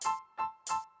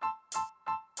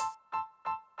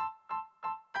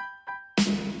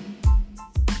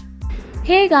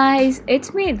Hey guys,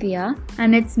 it's me Dia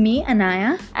And it's me,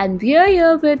 Anaya. and we are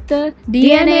here with the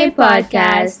DNA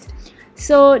podcast.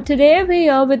 So today we're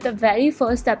here with the very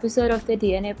first episode of the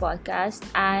DNA podcast,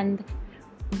 and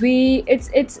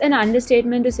it's an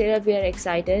understatement to say that we are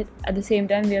excited. At the same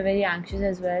time, we are very anxious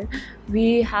as well.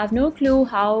 We have no clue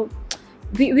how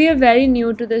we are very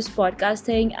new to this podcast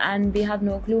thing, and we have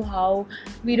no clue how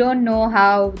We don't know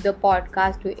how the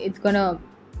podcast it's gonna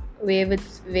wave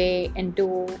its way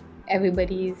into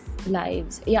everybody's.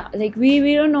 lives. Yeah, like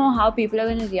we don't know how people are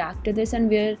going to react to this, and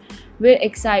we're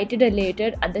excited,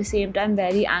 elated, at the same time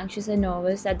very anxious and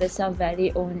nervous that this is our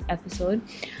very own episode.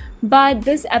 But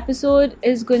this episode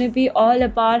is going to be all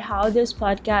about how this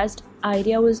podcast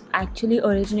idea was actually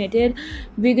originated.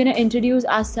 We're going to introduce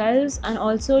ourselves and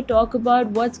also talk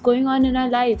about what's going on in our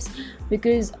lives,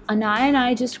 because Anaya and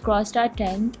I just crossed our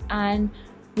 10th, and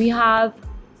we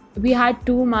had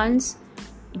 2 months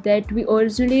that we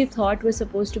originally thought was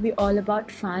supposed to be all about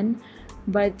fun,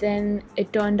 but then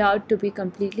it turned out to be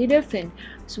completely different.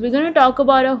 So we're going to talk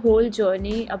about a whole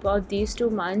journey about these 2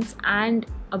 months and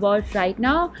about right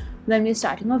now when we're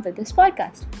starting off with this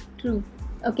podcast. True.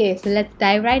 Okay, so let's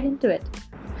dive right into it.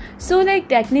 So like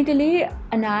technically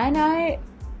Anaya and I,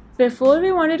 before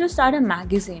we wanted to start a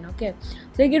magazine, okay,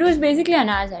 so like it was basically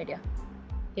Anaya's idea.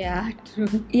 Yeah,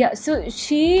 true. Yeah, so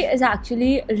she is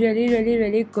actually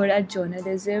really good at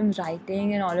journalism,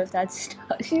 writing, and all of that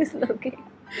stuff. She's looking.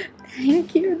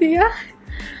 Thank you, Dia.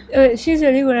 She's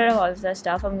really good at all of that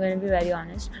stuff. I'm going to be very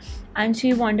honest. And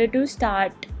she wanted to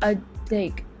start a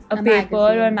paper magazine.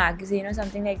 or a magazine or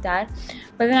something like that.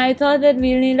 But then I thought that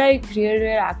we'll need like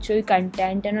real actual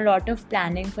content and a lot of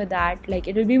planning for that. Like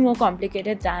it will be more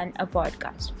complicated than a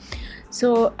podcast.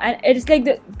 So, and it's like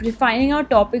finding out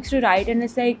topics to write, and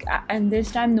it's like, and this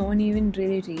time no one even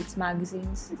really reads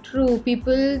magazines. True.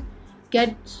 People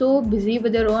get so busy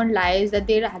with their own lives that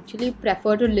they actually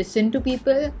prefer to listen to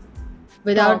people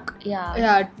without Talk,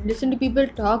 yeah. listen to people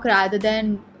talk rather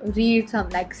than read some,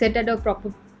 like sit at a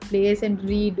proper place and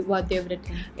read what they've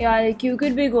written. Yeah, like you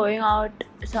could be going out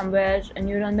somewhere and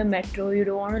you're on the metro, you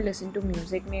don't want to listen to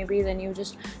music maybe, then you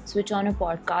just switch on a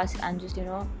podcast and just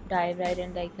dive right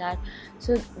in like that.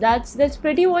 So that's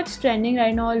pretty what's trending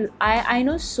right now. I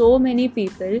know so many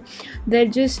people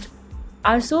that just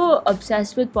are so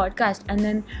obsessed with podcast, and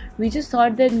then we just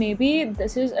thought that maybe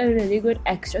this is a really good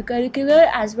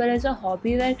extracurricular as well as a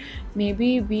hobby that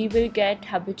maybe we will get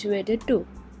habituated to.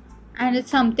 And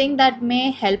it's something that may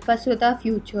help us with our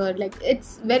future. Like,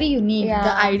 it's very unique. Yeah.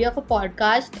 The idea of a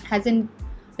podcast hasn't,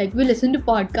 like, we listen to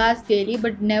podcasts daily,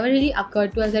 but never really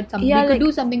occurred to us that we could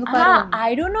do something of our own.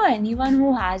 I don't know anyone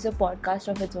who has a podcast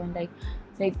of its own.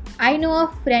 Like I know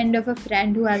a friend of a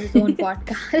friend who has his own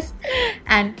podcast,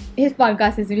 and his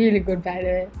podcast is really good, by the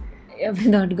way. we're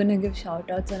not gonna give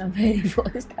shout outs on our very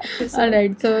first episode.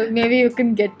 Alright, so maybe you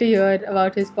can get to hear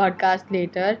about his podcast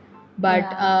later.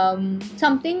 But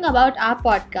something about our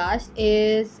podcast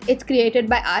is it's created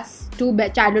by us, two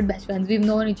childhood best friends. We've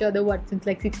known each other since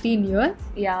like 16 years.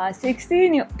 Yeah,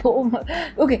 16 years.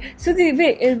 Okay, so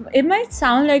it might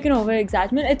sound like an over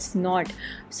exaggeration. It's not.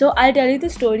 So I'll tell you the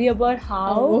story about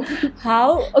how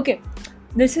okay,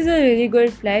 this is a really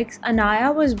good flex.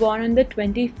 Anaya was born on the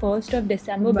 21st of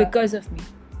December because of me.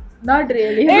 Not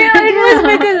really. Yeah, it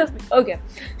was because of me. Okay,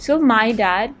 so my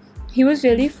dad, he was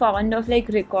really fond of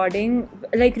recording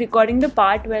the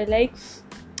part where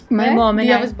my mom and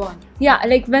I was born. Yeah,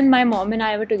 like when my mom and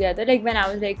I were together, like when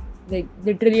I was like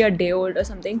literally a day old or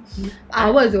something.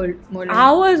 Hours old, more like.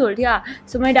 Hours old, yeah.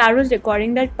 So my dad was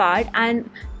recording that part, and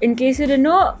in case you didn't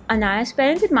know, Anaya's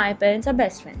parents and my parents are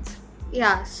best friends.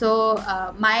 Yeah, so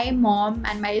my mom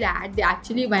and my dad, they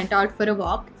actually went out for a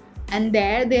walk, and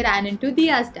there they ran into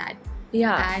Dia's dad.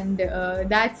 Yeah. And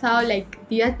that's how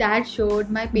Dia's dad showed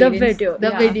my parents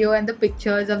the video and the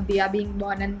pictures of Dia being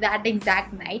born, and that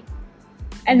exact night.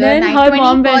 And then her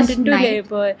mom went into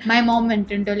labor. My mom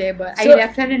went into labor. So, I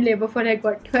left her in labor for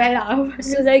 12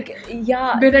 hours. So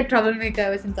yeah. Been a troublemaker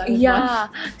ever since I was born.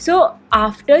 So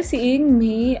after seeing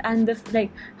me and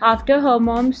after her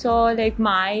mom saw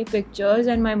my pictures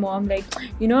and my mom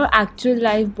actual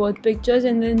life birth pictures,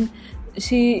 and then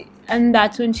and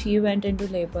that's when she went into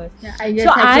labor. Yeah,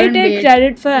 I take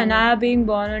credit for Anaya being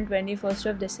born on 21st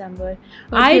of December.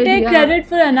 Okay, I take credit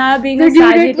for Anaya being a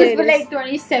Sagittarius. It was for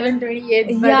 27,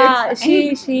 28. Yeah,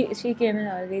 she came in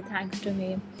early thanks to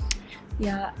me.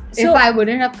 Yeah. So if I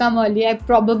wouldn't have come early, I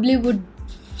probably would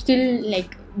still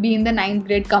be in the 9th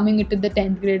grade, coming into the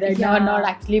 10th grade right now, and not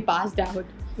actually passed out.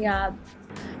 Yeah.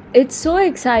 It's so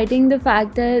exciting, the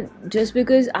fact that just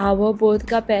because our both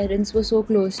ka parents were so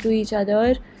close to each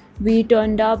other, we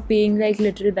turned up being like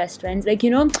literal best friends. Like,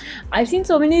 I've seen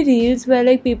so many reels where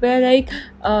like people are like,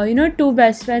 two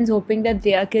best friends hoping that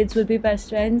their kids will be best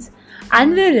friends,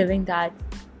 and we're living that.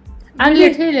 We're And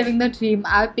literally living the dream.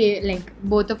 Like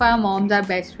both of our moms are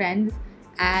best friends,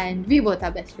 and we both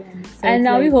are best friends. So and it's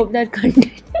now we like- hope that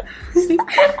continues.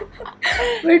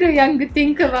 We're too young to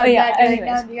think about that right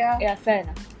now. Yeah, fair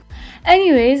enough.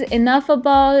 Anyways, enough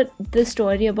about the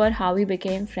story about how we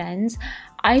became friends.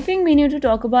 I think we need to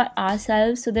talk about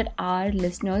ourselves so that our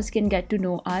listeners can get to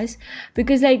know us,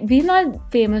 because like we're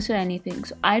not famous or anything,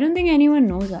 so I don't think anyone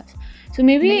knows us. So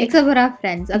maybe Except for our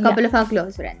friends, a couple of our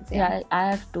close friends. yeah,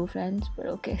 I have 2 friends, but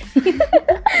okay.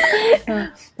 Okay.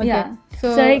 Yeah.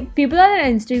 So, So like people on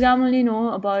Instagram only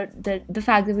know about the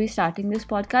fact that we're starting this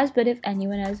podcast, but if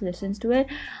anyone else listens to it,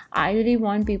 I really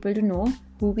want people to know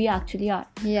who we actually are.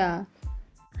 yeah.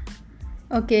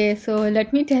 Okay, so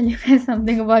let me tell you guys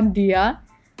something about Dia.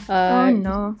 Oh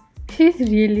no. She's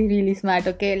really, really smart,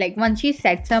 okay? Like, once she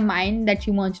sets her mind that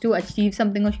she wants to achieve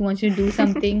something or she wants to do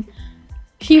something,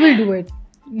 she will do it.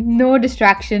 No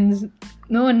distractions,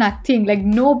 no nothing. Like,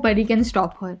 nobody can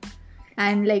stop her.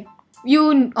 And, like,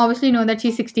 you obviously know that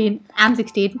she's 16. I'm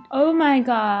 16. Oh my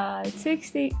god.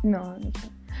 60. No.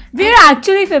 We're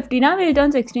actually 50 now. We'll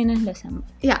turn 16 in December.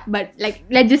 Yeah, but, like,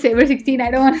 let's just say we're 16.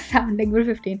 I don't want to sound like we're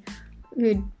 15.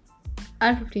 We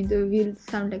are 15, so we'll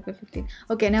sound like we're 15.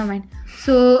 Okay, never mind.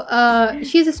 So,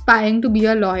 she's aspiring to be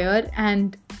a lawyer,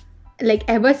 and like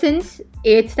ever since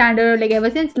 8th standard, like ever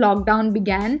since lockdown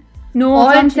began, No,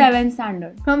 from 7th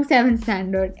standard. from 7th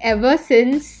standard, ever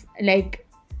since like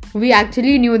we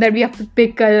actually knew that we have to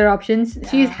pick career options,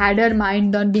 she's had her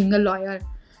mind on being a lawyer.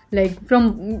 Like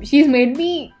she's made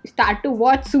me start to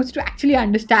watch Suits to actually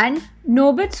understand.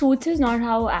 No, but Suits is not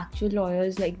how actual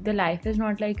lawyers, like the life is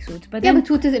not like Suits. But Yeah, then, but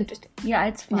Suits is interesting. yeah,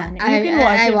 it's fun. Yeah, You can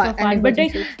watch it I for fun. But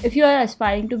like, Suits. if you are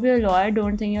aspiring to be a lawyer,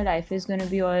 don't think your life is gonna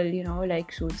be all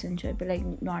like Suits and shit. But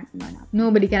like, not.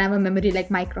 Nobody can have a memory like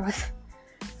Mike Ross.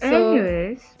 So,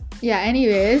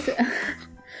 anyways,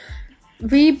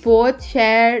 we both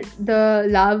share the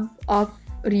love of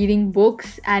reading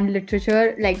books and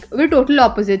literature. Like, we're total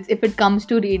opposites if it comes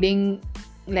to reading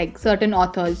like certain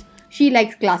authors. She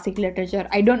likes classic literature.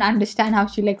 I don't understand how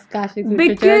she likes classic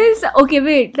literature. Because, okay,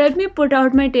 wait, let me put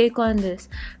out my take on this.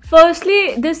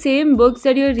 Firstly, the same books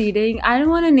that you're reading, I don't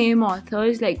want to name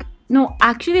authors. Like, no,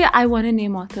 actually, I want to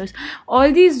name authors.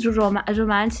 All these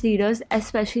romance readers,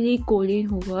 especially Colleen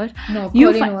Hoover. No.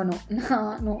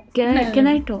 Can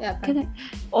I talk? Yeah,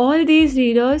 all these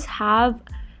readers have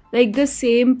like the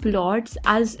same plots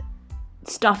as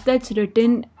stuff that's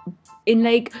written in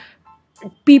like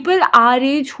people our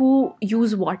age who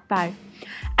use Wattpad.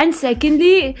 And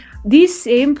secondly, these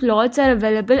same plots are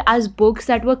available as books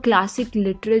that were classic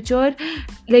literature.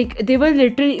 Like they were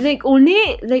literally like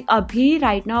only like abhi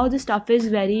right now the stuff is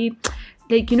very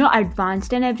like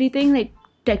advanced and everything, like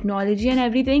technology and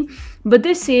everything, but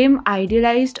the same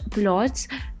idealized plots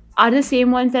are the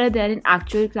same ones that are there in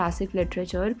actual classic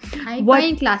literature. I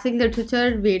find classic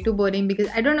literature way too boring because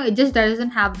I don't know, it just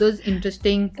doesn't have those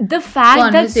interesting the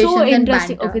fact that's so conversations and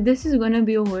interesting. banter. Okay, this is gonna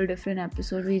be a whole different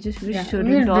episode. We shouldn't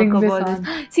we'll talk bring this about on.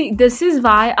 this. See, this is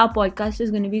why our podcast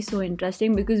is gonna be so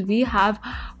interesting, because we have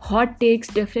hot takes,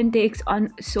 different takes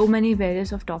on so many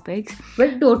various of topics.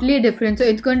 But totally different. So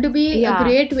it's going to be Yeah. a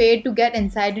great way to get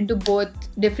insight into both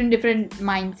different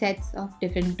mindsets of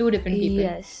two different people.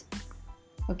 Yes.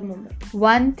 Okay.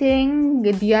 One thing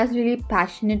Dia's really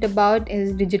passionate about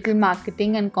is digital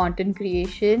marketing and content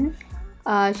creation.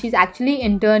 She's actually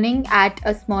interning at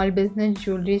a small business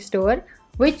jewelry store,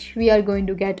 which we are going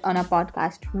to get on a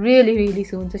podcast really, really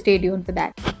soon. So stay tuned for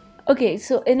that. Okay,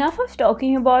 so enough of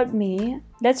talking about me.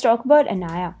 Let's talk about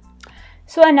Anaya.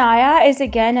 So Anaya is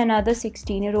again another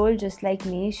 16-year-old just like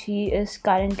me. She is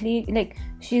currently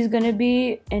she's gonna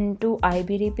be into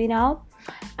IBDP now,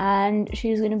 and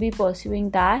she's going to be pursuing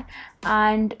that,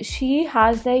 and she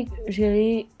has like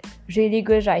really really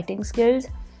good writing skills.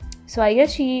 So I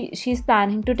guess she's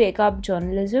planning to take up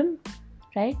journalism,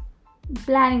 right?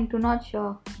 Planning to, not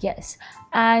sure. Yes.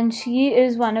 And she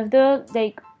is one of the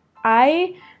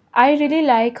I really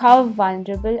like how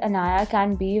vulnerable Anaya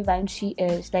can be when she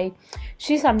is. Like,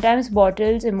 she sometimes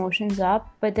bottles emotions up,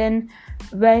 but then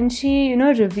when she,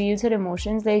 reveals her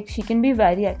emotions, like, she can be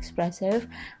very expressive.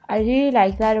 I really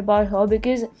like that about her,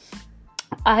 because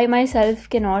I myself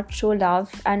cannot show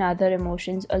love and other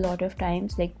emotions a lot of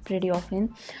times, like pretty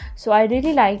often. So I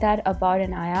really like that about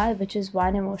Anaya, which is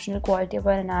one emotional quality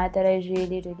about Anaya that I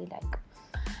really, really like.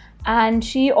 And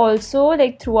she also,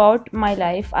 like, throughout my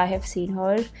life, I have seen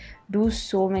her do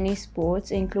so many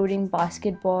sports, including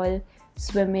basketball,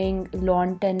 swimming,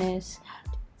 lawn tennis,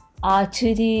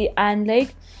 archery, and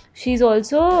like she's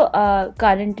also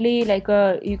currently like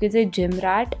a, you could say, gym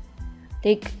rat.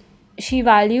 Like she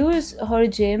values her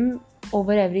gym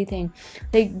over everything.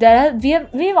 Like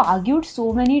we've argued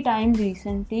so many times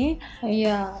recently,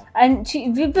 Yeah. and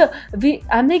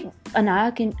I'm like,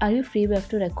 Anaya, are you free? We have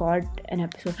to record an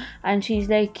episode. And she's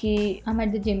like, I'm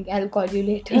at the gym. I'll call you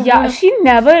later. yeah, she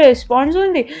never responds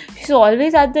only. She's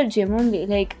always at the gym only.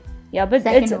 Like, yeah, but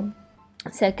Second home.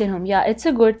 Second home. Yeah, it's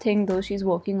a good thing though. She's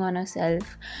working on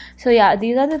herself. So yeah,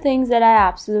 these are the things that I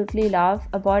absolutely love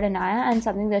about Anaya, and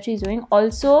something that she's doing.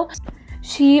 Also,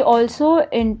 she also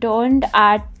interned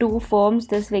at 2 firms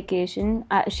this vacation.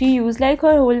 She used like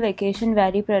her whole vacation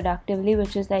very productively,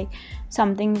 which is like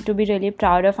something to be really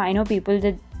proud of. I know people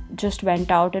that just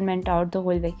went out the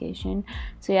whole vacation.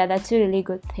 So yeah, that's a really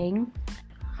good thing.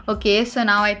 Okay, so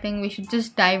now I think we should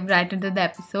just dive right into the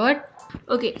episode.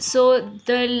 Okay, so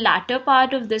the latter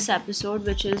part of this episode,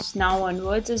 which is now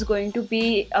onwards, is going to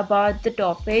be about the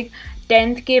topic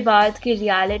 10th ke baad ki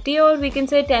reality, or we can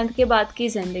say 10th ke baad ki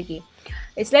zindagi.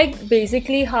 It's like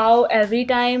basically how every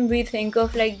time we think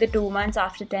of like the 2 months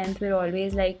after 10th, we're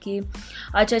always like ki,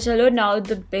 acha chalo, now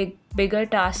the bigger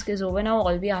task is over, now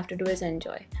all we have to do is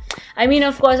enjoy. I mean,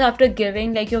 of course, after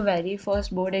giving like your very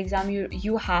first board exam,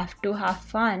 you have to have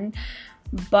fun.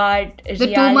 But The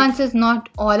 2 months is not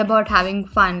all about having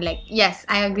fun. Like, yes,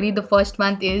 I agree, the first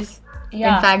month is.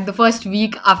 Yeah. In fact, the first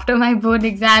week after my board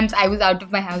exams, I was out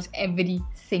of my house every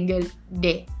single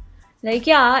day. Like,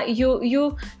 yeah,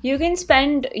 you can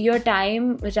spend your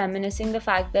time reminiscing the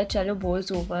fact that chalo, board's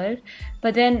over,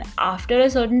 but then after a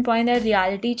certain point that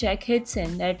reality check hits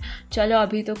in that chalo,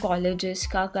 abhi to colleges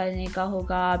ka karne ka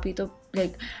hoga, abhi to,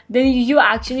 like, then you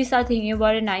actually start thinking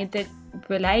about a night that,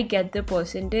 will I get the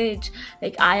percentage?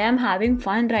 Like, I am having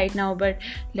fun right now, but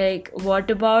like, what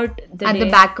about at the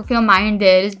back of your mind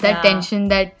there is that tension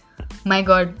that, my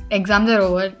god, exams are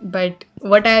over, but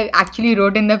what I actually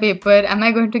wrote in the paper, am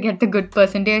I going to get the good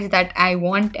percentage that I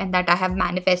want and that I have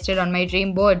manifested on my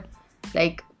dream board?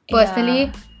 Like,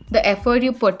 personally, the effort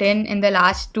you put in the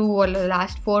last 2 or the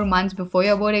last 4 months before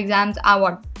your board exams are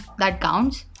what that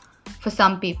counts for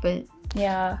some people.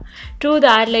 Yeah, true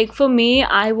that. Like for me,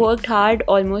 I worked hard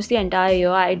almost the entire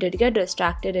year. I did get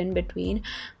distracted in between,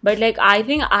 but like I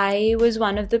think I was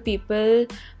one of the people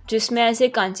जिसमें ऐसे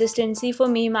consistency for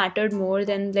me mattered more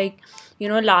than like, you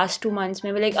know, last 2 months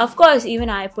maybe. Like of course even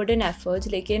I put in efforts,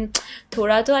 लेकिन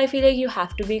थोड़ा तो I feel like you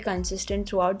have to be consistent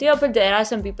throughout the year. But there are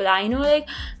some people I know, like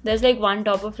there's like one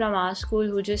topper from our school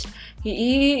who just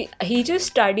he just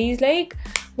studies like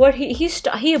what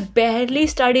he barely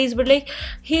studies, but like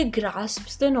he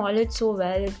grasps the knowledge so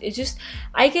well. It just,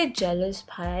 I get jealous,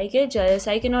 bhai. I get jealous.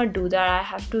 I cannot do that. I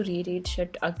have to reread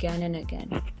shit again and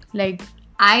again. Like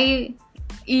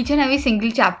each and every single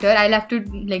chapter I'll have to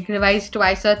like revise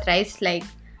twice or thrice, like,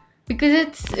 because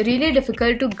it's really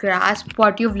difficult to grasp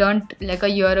what you've learned like a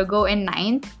year ago in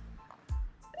 9th.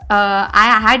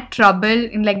 I had trouble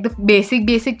in like the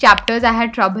basic chapters. I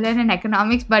had trouble in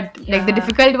economics, but like the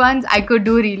difficult ones I could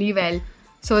do really well.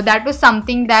 So that was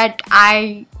something that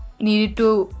I needed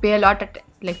to pay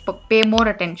pay more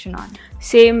attention on.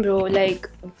 Same, bro. Like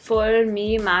for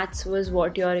me, maths was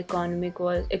what your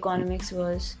economics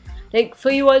was. Like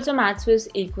for you also, maths was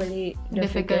equally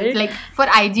difficult. Like for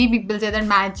IG, people say that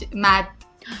math.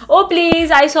 Oh please,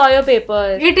 I saw your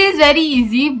paper. It is very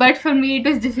easy, but for me it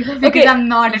was difficult because I'm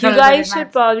not at all. You guys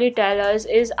should probably tell us,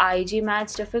 is IG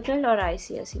maths difficult or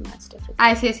ICSE maths difficult?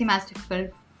 ICSE maths difficult,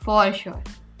 for sure.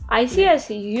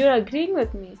 ICSE, you're agreeing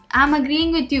with me. I'm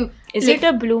agreeing with you. Is it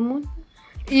a blue moon?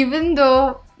 Even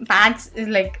though maths is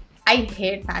like, I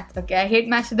hate maths, okay? I hate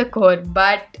maths to the core,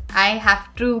 but I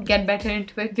have to get better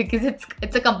into it because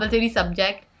it's a compulsory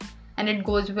subject and it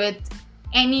goes with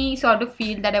any sort of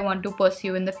field that I want to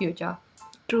pursue in the future.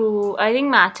 True. I think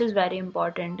maths is very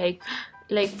important.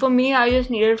 Like for me, I just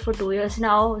need it for 2 years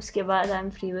now. Uske baad I'm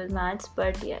free with maths.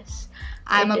 But yes,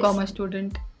 I'm a commerce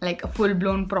student, like a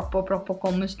full-blown proper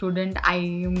commerce student. I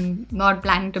am not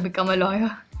planning to become a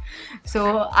lawyer,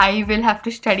 so I will have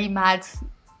to study maths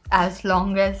as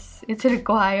long as it's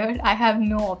required. I have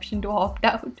no option to opt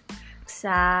out.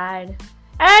 Sad.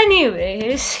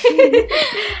 Anyways,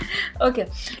 okay,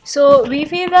 so we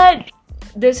feel that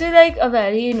this is like a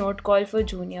very note call for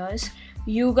juniors.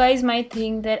 You guys might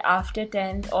think that after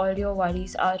 10th all your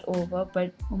worries are over,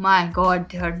 but oh my god,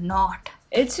 they're not.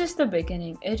 It's just the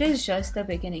beginning. It is just the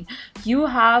beginning. You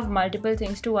have multiple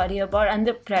things to worry about, and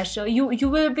the pressure you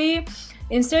will be,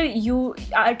 instead you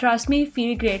trust me,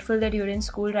 feel grateful that you're in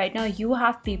school right now. You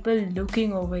have people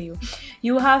looking over you.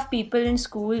 You have people in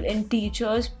school and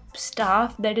teachers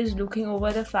staff that is looking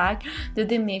over the fact that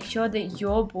they make sure that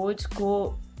your boards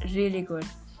go really good.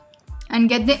 And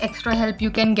get the extra help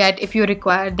you can get if you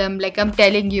require them. Like I'm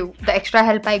telling you, the extra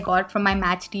help I got from my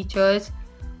maths teachers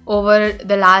over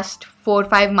the last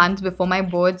 4-5 months before my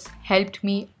boards helped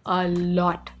me a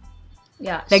lot.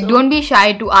 Yeah, Like so don't be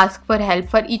shy to ask for help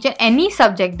for each and any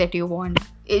subject that you want.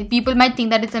 People might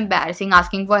think that it's embarrassing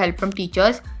asking for help from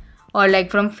teachers or like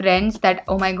from friends, that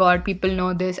oh my god, people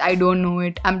know this, I don't know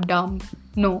it, I'm dumb.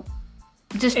 No,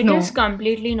 just it no. is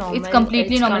completely normal. It's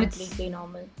completely normal. Completely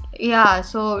normal. Yeah,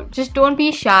 so just don't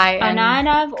be shy. And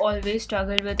I've always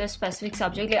struggled with a specific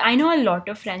subject. Like I know a lot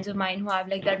of friends of mine who have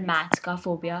like that maths ka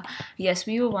phobia. Yes,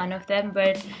 we were one of them,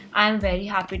 but I'm very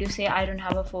happy to say I don't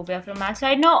have a phobia from maths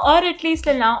right now, or at least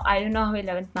till now. I don't know how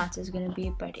 11th maths is going to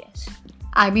be, but yes.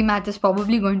 IB math is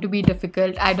probably going to be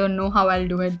difficult. I don't know how I'll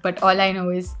do it, but all I know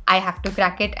is I have to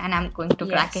crack it and I'm going to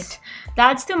crack it.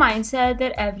 That's the mindset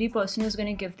that every person is going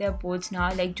to give their boards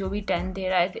now. Like jo bhi 10 de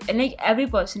raha hai, and like every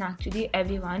person, actually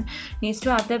everyone needs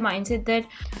to have that mindset that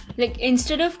like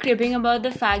instead of cribbing about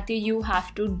the fact that you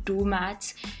have to do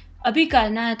maths, abhi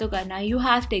karna hai to karna hai. You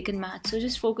have taken maths, so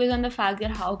just focus on the fact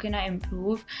that how can I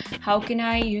improve, how can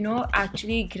I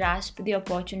actually grasp the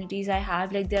opportunities I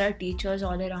have. Like there are teachers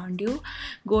all around you,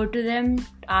 go to them,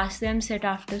 ask them, sit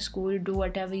after school, do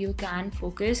whatever you can,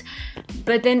 focus.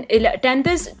 But then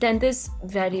 10th is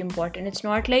very important. It's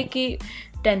not like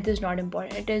 10th is not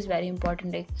important. It is very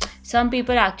important. Like some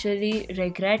people actually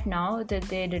regret now that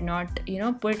they did not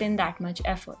put in that much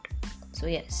effort. So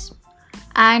yes.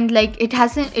 And like it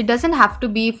doesn't have to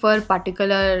be for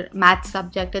particular math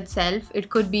subject itself. It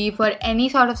could be for any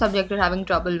sort of subject you're having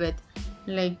trouble with.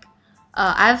 Like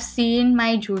I've seen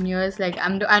my juniors, like I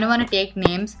don't want to take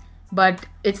names, but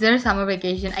it's their summer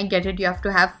vacation. I get it, you have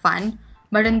to have fun,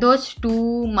 but in those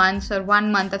 2 months or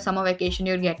 1 month of summer vacation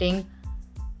you're getting,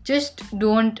 just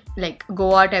don't like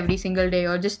go out every single day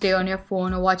or just stay on your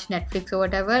phone or watch Netflix or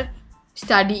whatever.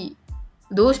 Study.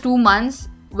 Those 2 months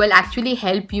will actually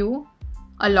help you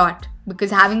a lot, because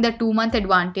having that 2-month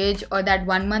advantage or that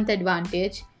 1-month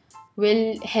advantage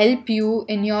will help you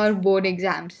in your board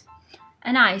exams.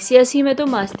 And ICSE में तो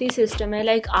मस्ती system है.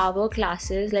 Like our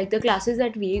classes, like the classes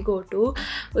that we go to,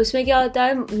 उसमें क्या होता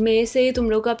है, मई से ही तुम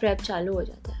लोग का prep चालू हो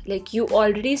जाता है. Like you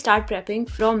already start prepping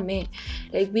from May.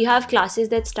 Like we have classes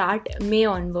that start May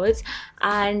onwards,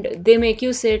 and they make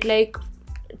you sit like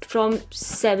from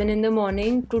 7 in the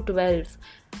morning to 12.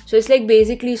 So it's like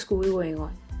basically school going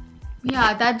on.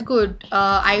 Yeah, that's good.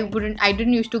 I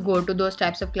didn't used to go to those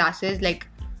types of classes. Like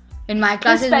in my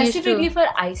classes, specifically for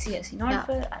ICSE, not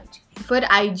for IG. For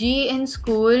IG in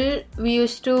school, we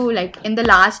used to, like, in the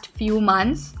last few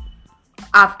months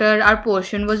after our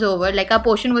portion was over, like our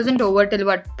portion wasn't over till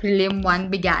what prelim 1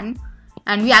 began,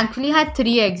 and we actually had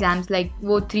 3 exams, like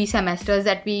 3 semesters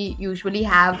that we usually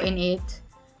have in 8th.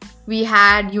 We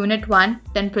had unit 1,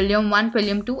 then prelim 1,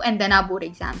 prelim 2, and then our board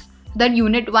exams. That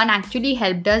unit 1 actually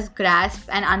helped us grasp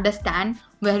and understand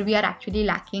where we are actually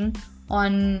lacking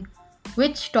on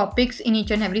which topics in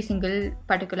each and every single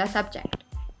particular subject.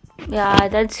 Yeah,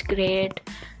 that's great.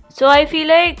 So I feel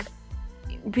like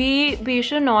we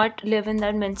should not live in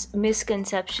that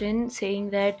misconception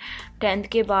saying that 10th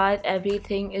ke baad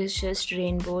everything is just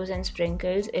rainbows and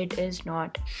sprinkles. It is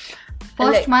not.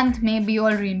 First month may be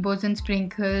all rainbows and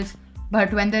sprinkles,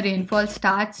 but when the rainfall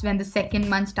starts, when the second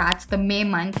month starts, the May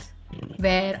month,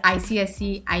 where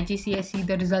ICSE, IGCSE,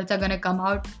 the results are going to come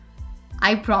out,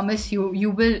 I promise you,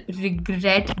 you will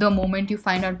regret the moment you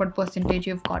find out what percentage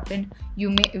you've gotten.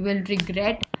 You will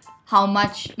regret how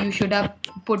much you should have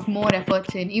put more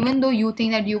efforts in. Even though you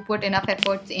think that you put enough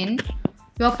efforts in,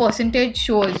 your percentage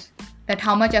shows that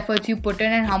how much efforts you put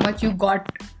in and how much you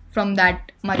got from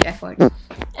that much effort.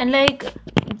 And like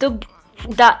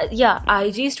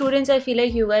IG students, I feel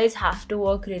like you guys have to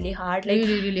work really hard. Like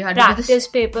really hard. Practice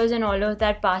papers and all of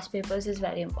that, past papers is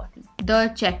very important.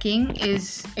 The checking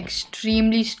is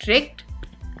extremely strict,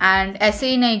 and ऐसे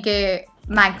ही नहीं कि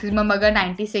maximum अगर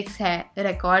 96 है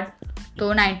record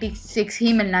तो 96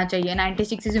 ही मिलना चाहिए.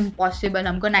 96 is impossible.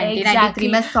 हमको 93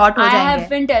 में sort हो जाएंगे. I have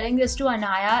been telling this to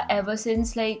Anaya ever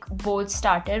since like both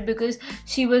started, because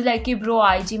she was like कि bro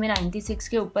IG में 96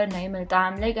 के ऊपर नहीं मिलता.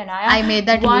 I'm like Anaya, I made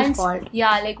that huge fault.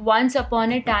 Yeah, like once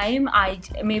upon a time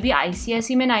maybe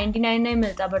ICSE में 99 नहीं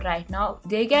मिलता, but right now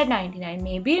they get 99.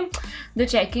 Maybe the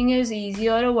checking is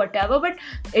easier or whatever, but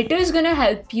it is gonna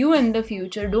help you in the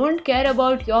future. Don't care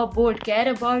about your board,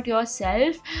 care about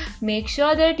yourself. Make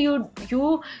sure that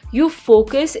you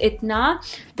focus itna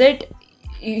that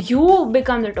you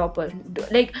become the topper.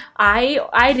 Like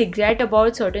I regret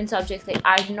about certain subjects, like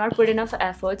I did not put enough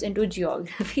efforts into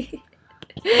geography.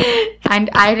 And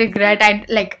I regret,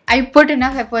 I put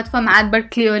enough efforts for math,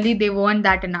 but clearly they weren't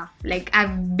that enough. Uh,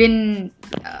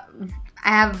 I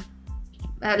have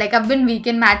I've been weak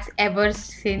in maths ever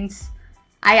since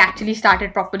I actually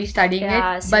started properly studying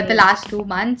Yeah, it. But the same. last 2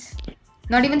 months,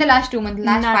 not even the last 2 months, the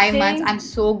last 5 months, Nothing. I'm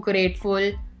so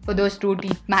grateful for those two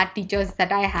math teachers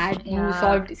that I had who Yeah.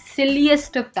 solved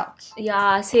silliest of doubts.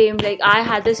 Yeah, same. Like, I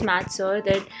had this math sir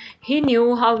that he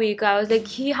knew how weak I was. Like,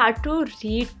 he had to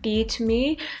reteach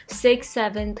me 6th,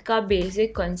 7th ka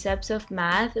basic concepts of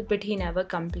math, but he never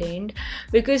complained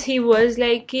because he was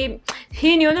like,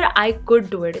 he knew that I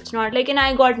could do it. It's not like, and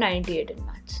I got 98 in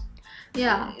maths.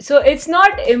 Yeah. So it's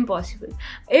not impossible.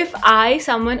 If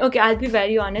okay, I'll be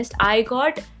very honest, I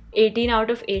got 18 out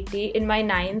of 80 in my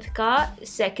 9th ka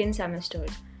second semester.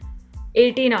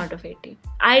 18 out of 80.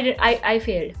 I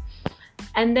failed.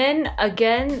 And then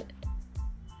again,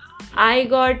 I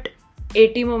got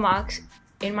 80 more marks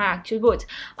in my actual boards.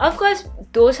 Of course,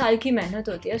 2 साल की मेहनत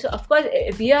होती है, so of course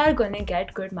we are gonna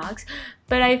get good marks,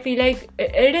 but I feel like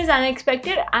it is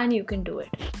unexpected and you can do it.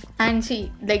 And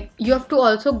see, like, you have to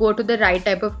also go to the right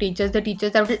type of teachers, the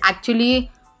teachers that will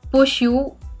actually push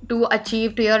you to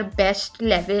achieve to your best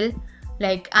level.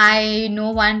 Like, I know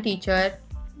one teacher,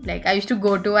 like, I used to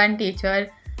go to one teacher.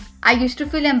 I used to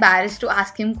feel embarrassed to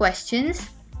ask him questions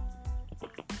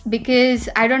because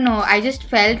I don't know, I just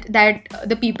felt that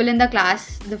the people in the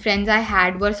class, the friends I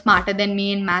had, were smarter than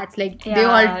me in maths. Like, they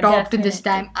all topped this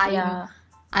time.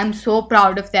 I'm so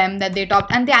proud of them that they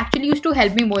topped, and they actually used to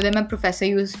help me more than my professor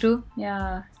used to.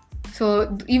 Yeah.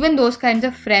 So even those kinds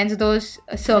of friends, those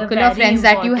circle They're of very friends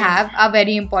that you important. have are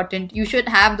very important. You should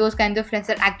have those kinds of friends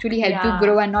that actually help you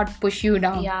grow and not push you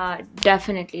down. Yeah,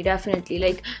 definitely.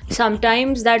 Like,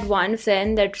 sometimes that one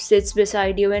friend that sits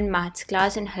beside you in maths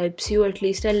class and helps you at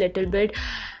least a little bit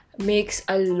makes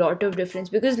a lot of difference,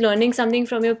 because learning something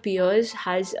from your peers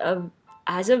has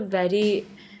a very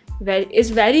is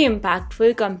very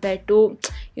impactful compared to,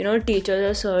 you know, teachers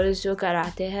or sirs जो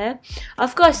कराते हैं.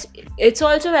 Of course, it's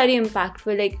also very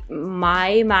impactful. Like,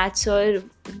 my math sir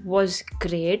was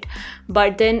great,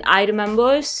 but then I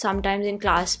remember sometimes in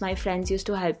class my friends used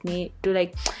to help me to,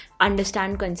 like,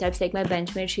 understand concepts. Like, my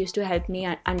benchmate, she used to help me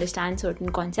understand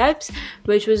certain concepts,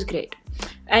 which was great.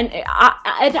 And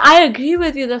I agree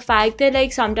with you, the fact that,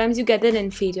 like, sometimes you get an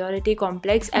inferiority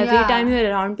complex every time you're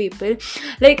around people.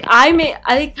 Like,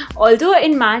 although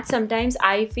in maths sometimes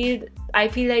I feel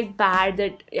like bad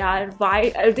that, yeah,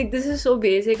 why, I think this is so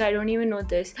basic, I don't even know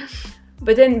this.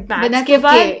 But then maths ke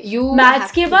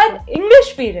baad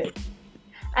English period.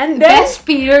 And then best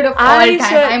period of all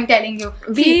time, I'm telling you.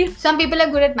 See, some people are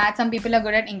good at math, some people are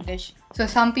good at English. So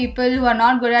some people who are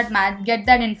not good at math get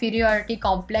that inferiority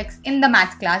complex in the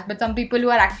maths class, but some people who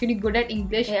are actually good at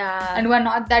English and who are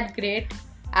not that great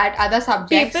at other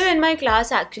subjects. People in my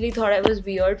class actually thought I was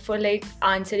weird for, like,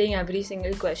 answering every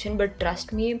single question, but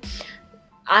trust me,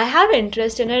 I have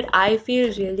interest in it. I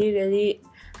feel really, really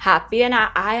happy, and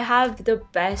I have the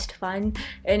best fun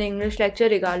in English lecture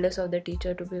regardless of the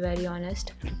teacher, to be very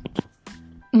honest.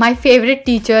 My favorite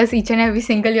teachers each and every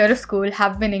single year of school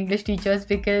have been English teachers,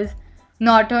 because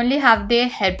not only have they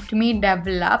helped me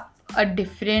develop a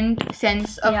different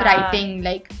sense of writing.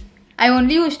 Like, I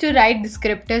only used to write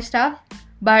descriptive stuff,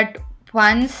 but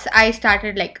once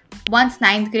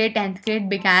 9th grade, 10th grade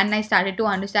began, I started to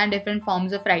understand different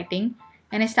forms of writing,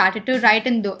 and I started to write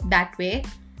in that way,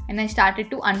 and I started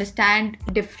to understand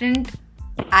different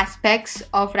aspects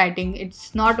of writing.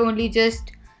 It's not only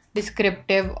just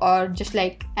descriptive or just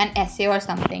like an essay or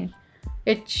something.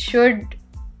 It should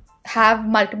have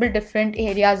multiple different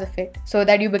areas of it so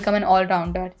that you become an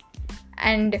all-rounder.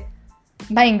 And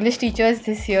my English teachers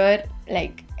this year,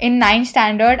 like, in 9th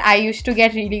standard, I used to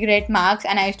get really great marks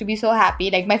and I used to be so happy.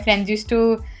 Like, my friends used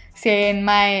to say in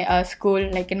my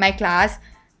school, like in my class,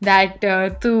 that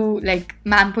tu, like,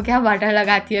 ma'am ko kya water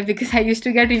lagati hai, because I used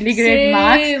to get really great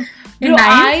marks. Bro,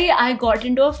 I got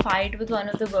into a fight with one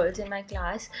of the girls in my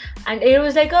class, and it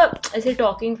was like a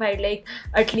talking fight, like,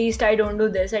 at least I don't do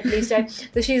this, at least I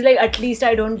so she's like, at least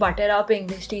I don't butter up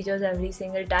English teachers every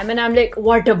single time, and I'm like,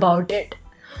 what about it?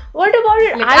 Like,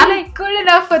 I'm good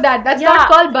enough for that. That's not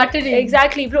called buttering.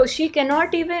 Exactly, bro. She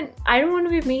cannot even, I don't want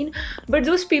to be mean, but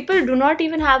those people do not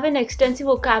even have an extensive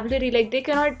vocabulary. Like,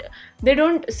 they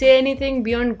don't say anything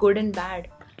beyond good and bad.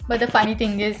 But the funny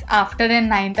thing is, after in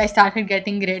 9th, I started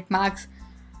getting great marks.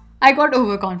 I got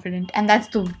overconfident, and that's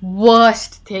the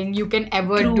worst thing you can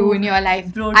ever do in your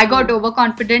life. I got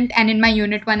overconfident, and in my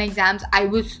Unit 1 exams, I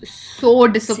was so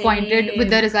disappointed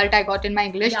with the result I got in my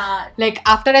English. Like,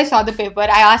 after I saw the paper,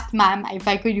 I asked ma'am if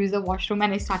I could use the washroom,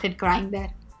 and I started crying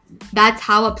there. That's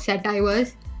how upset I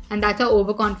was. and that's how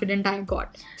overconfident I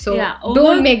got. So Yeah,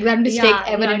 don't make that mistake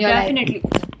ever in your definitely.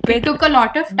 life. It took a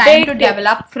lot of time to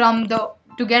develop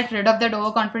to get rid of that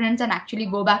overconfidence and actually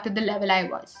go back to the level I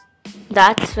was.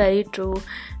 That's very true.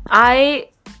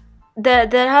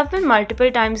 There have been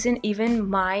multiple times in even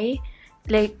my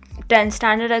like 10th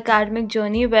standard academic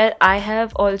journey where I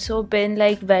have also been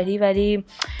like very very,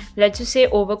 let's just say,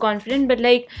 overconfident, but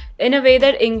like in a way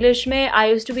that English mein I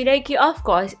used to be like, yeah, of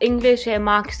course English hai,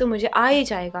 marks to mujhe aa hi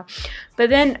jayega. But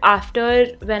then after,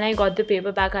 when I got the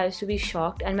paper back, I used to be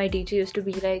shocked, and my teacher used to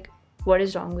be like, what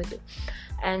is wrong with you?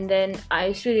 And then I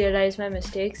used to realize my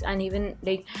mistakes. And even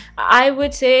like, I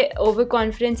would say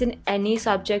overconfidence in any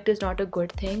subject is not a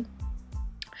good thing,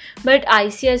 but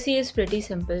ICSE is pretty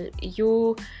simple.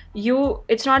 You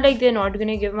it's not like they're not going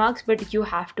to give marks, but you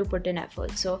have to put in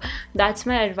effort. So that's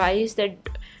my advice, that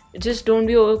just don't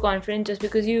be overconfident just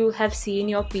because you have seen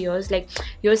your peers, like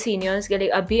your seniors get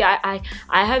like abhi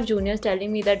I have juniors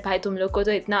telling me that bhai tum log ko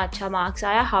to itna acha marks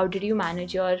aaya, how did you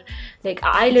manage your, like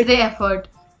It's the effort.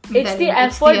 It's the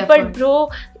effort, but bro,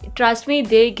 trust me,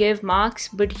 they give marks,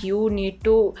 but you need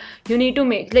to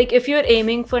make, like, if you're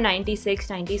aiming for 96,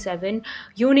 97,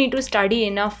 you need to study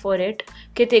enough for it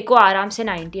कि तेको आराम से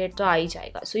 98 तो आ ही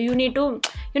जाएगा. So you need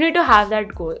to have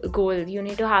that goal, you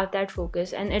need to have that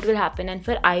focus, and it will happen. And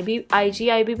for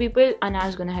IB people, Anna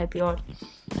is gonna help you out.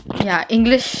 Yeah,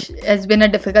 English has been a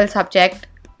difficult subject.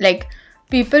 Like,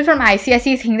 people from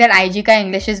ICSE think that IG ka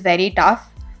English is very tough.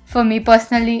 For me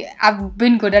personally, I've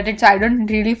been good at it, so I don't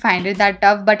really find it that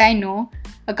tough. But I know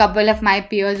a couple of my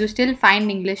peers who still find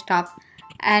English tough.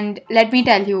 And let me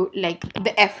tell you, like,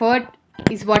 the effort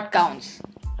is what counts.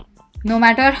 No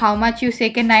matter how much you say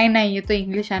कि नहीं ये तो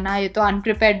English है ना, ये तो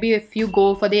unprepared भी, if you go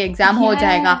for the exam हो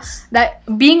जाएगा. That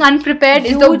being unprepared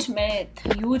is huge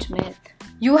myth.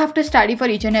 You have to study for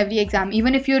each and every exam.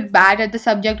 Even if you're bad at the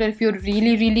subject, or if you're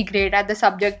really, really great at the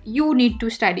subject, you need to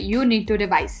study. You need to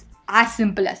revise. As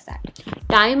simple as that.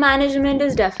 Time management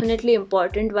is definitely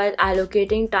important while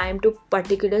allocating time to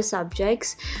particular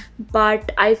subjects.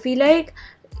 But I feel like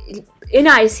in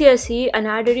ICSE,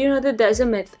 and did you know that there's a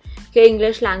myth that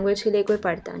English language के लिए कोई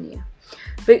पढ़ता नहीं है.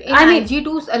 In IG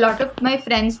too, a lot of my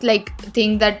friends like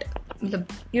think that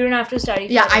you don't have to study.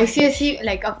 Yeah, ICSE,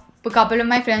 like a couple of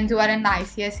my friends who are in the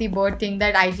ICSE board think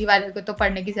that IG वाले को तो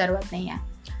पढ़ने की ज़रूरत नहीं है.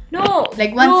 No,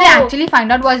 like once they actually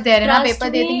find out what's there in our paper,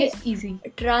 they think it's easy.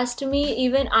 Trust me,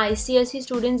 even ICSE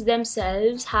students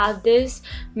themselves have this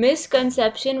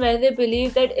misconception where they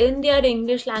believe that in their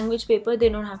English language paper they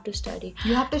don't have to study.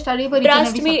 You have to study for each and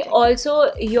every subject. Trust me,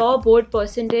 also your board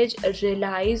percentage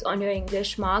relies on your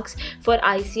English marks for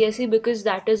ICSE, because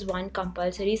that is one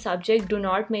compulsory subject. Do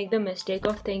not make the mistake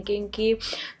of thinking कि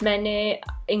मैंने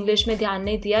English में ध्यान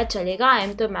नहीं दिया चलेगा, I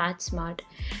am तो math smart.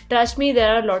 Trust me,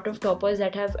 there are a lot of toppers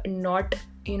that have not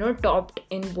topped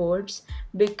in boards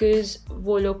because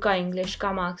वो लोग का English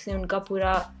का marks ने उनका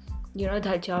पूरा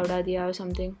धज्जा उड़ा दिया or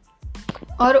something.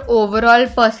 और overall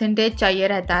percentage चाहिए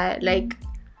रहता है. Like,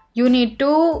 you need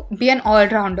to be an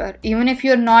all-rounder. Even if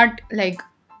you're not like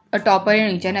a topper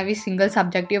in each and every single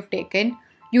subject you've taken,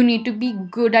 you need to be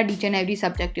good at each and every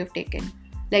subject you've taken.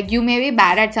 Like, you may be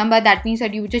bad at some, but that means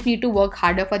that you just need to work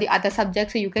harder for the other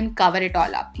subjects so you can cover it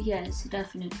all up. Yes,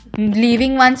 definitely.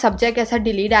 Leaving one subject as a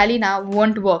dilly-dally now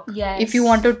won't work. Yes. If you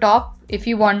want to top, if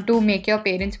you want to make your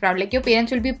parents proud, like, your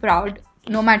parents will be proud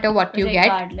no matter what you get.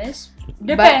 Regardless.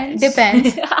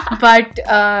 Depends. But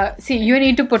see, you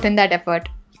need to put in that effort.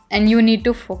 And you need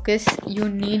to focus. You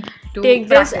need to take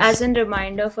practice. This as a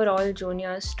reminder for all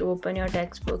juniors to open your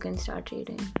textbook and start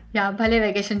reading. Yeah, bhale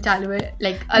vacation chalu hai.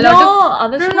 Like a lot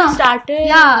of our school started.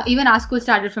 Yeah, even our school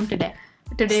started from today.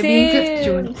 Today being 5th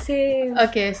June. Same.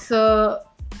 Okay, so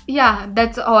yeah,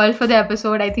 that's all for the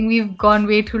episode. I think we've gone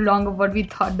way too long of what we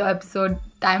thought the episode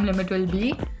time limit will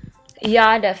be.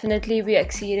 Yeah, definitely we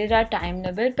exceeded our time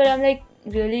limit, but I'm like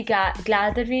really glad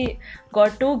that we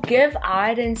got to give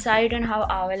our insight on how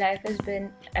our life has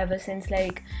been ever since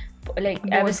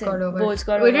ever since boards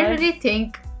got over. We didn't really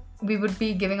think we would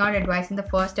be giving out advice in the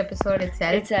first episode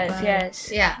itself.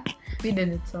 Yes. Yeah, we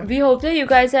did it. So we hope that you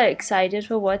guys are excited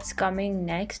for what's coming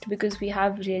next, because we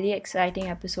have really exciting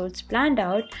episodes planned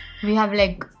out. We have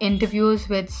like interviews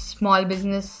with small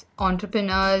business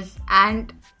entrepreneurs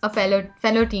and a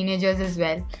fellow teenagers as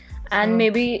well. And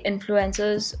maybe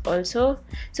influencers also.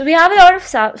 So we have a lot of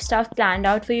stuff planned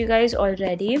out for you guys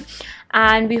already,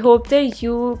 and we hope that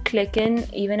you click in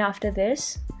even after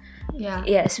this. Yeah.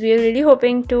 Yes, we are really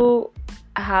hoping to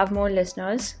have more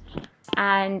listeners.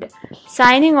 And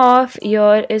signing off,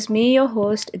 here is me, your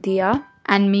host Dia,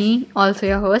 and me, also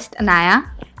your host Anaya,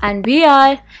 and we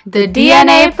are the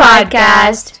DNA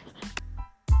Podcast.